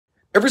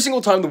Every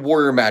single time the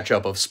warrior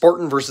matchup of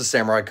Spartan versus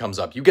Samurai comes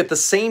up, you get the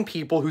same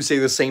people who say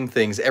the same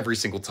things every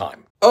single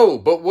time. Oh,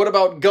 but what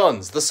about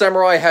guns? The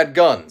Samurai had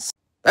guns.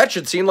 That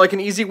should seem like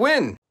an easy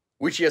win.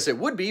 Which, yes, it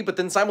would be, but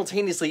then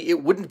simultaneously,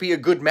 it wouldn't be a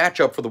good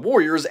matchup for the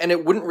warriors, and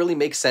it wouldn't really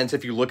make sense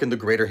if you look in the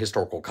greater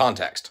historical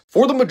context.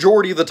 For the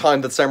majority of the time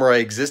that samurai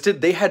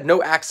existed, they had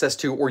no access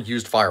to or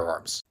used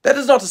firearms. That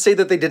is not to say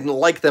that they didn't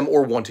like them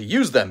or want to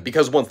use them,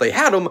 because once they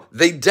had them,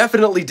 they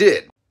definitely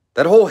did.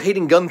 That whole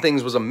hating gun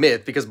things was a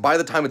myth, because by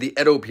the time of the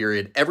Edo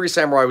period, every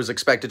samurai was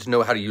expected to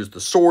know how to use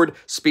the sword,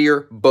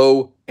 spear,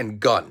 bow,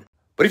 and gun.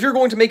 But if you're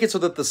going to make it so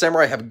that the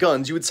samurai have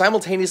guns, you would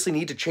simultaneously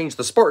need to change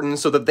the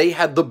Spartans so that they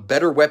had the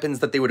better weapons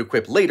that they would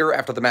equip later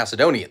after the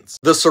Macedonians,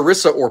 the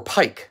sarissa or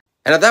pike.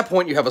 And at that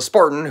point you have a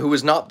Spartan who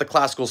is not the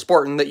classical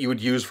Spartan that you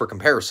would use for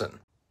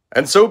comparison.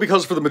 And so,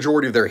 because for the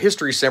majority of their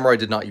history samurai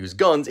did not use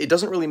guns, it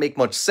doesn't really make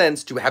much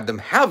sense to have them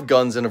have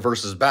guns in a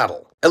versus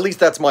battle. At least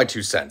that's my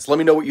 2 cents. Let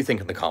me know what you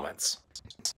think in the comments.